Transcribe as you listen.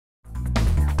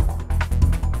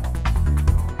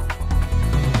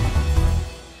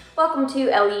Welcome to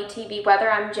LUTV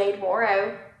Weather. I'm Jade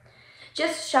Moreau.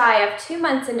 Just shy of 2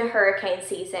 months into hurricane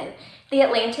season, the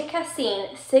Atlantic has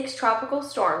seen 6 tropical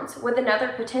storms with another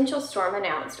potential storm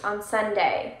announced on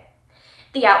Sunday.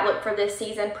 The outlook for this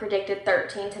season predicted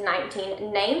 13 to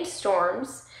 19 named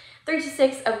storms, 3 to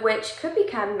 6 of which could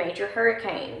become major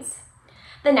hurricanes.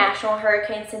 The National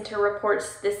Hurricane Center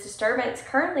reports this disturbance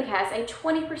currently has a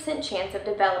 20% chance of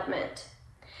development.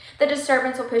 The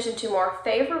disturbance will push into more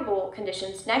favorable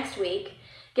conditions next week,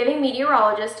 giving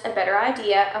meteorologists a better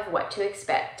idea of what to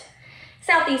expect.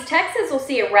 Southeast Texas will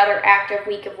see a rather active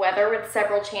week of weather with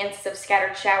several chances of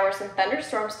scattered showers and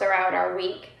thunderstorms throughout our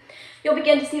week. You'll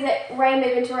begin to see that rain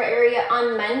move into our area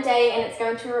on Monday, and it's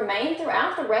going to remain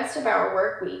throughout the rest of our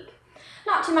work week.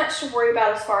 Not too much to worry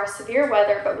about as far as severe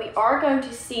weather, but we are going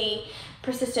to see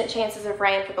persistent chances of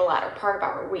rain for the latter part of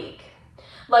our week.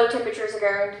 Low temperatures are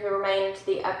going to remain into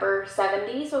the upper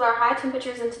 70s with our high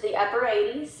temperatures into the upper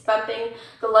 80s, bumping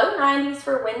the low 90s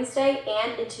for Wednesday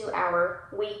and into our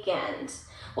weekend.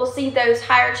 We'll see those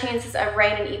higher chances of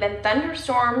rain and even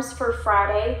thunderstorms for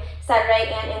Friday,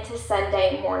 Saturday, and into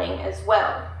Sunday morning as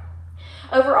well.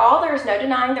 Overall, there is no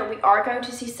denying that we are going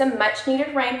to see some much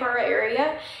needed rain for our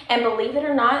area, and believe it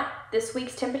or not, this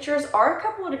week's temperatures are a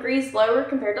couple of degrees lower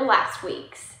compared to last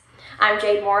week's. I'm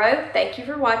Jade Moreau. Thank you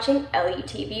for watching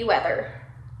LUTV Weather.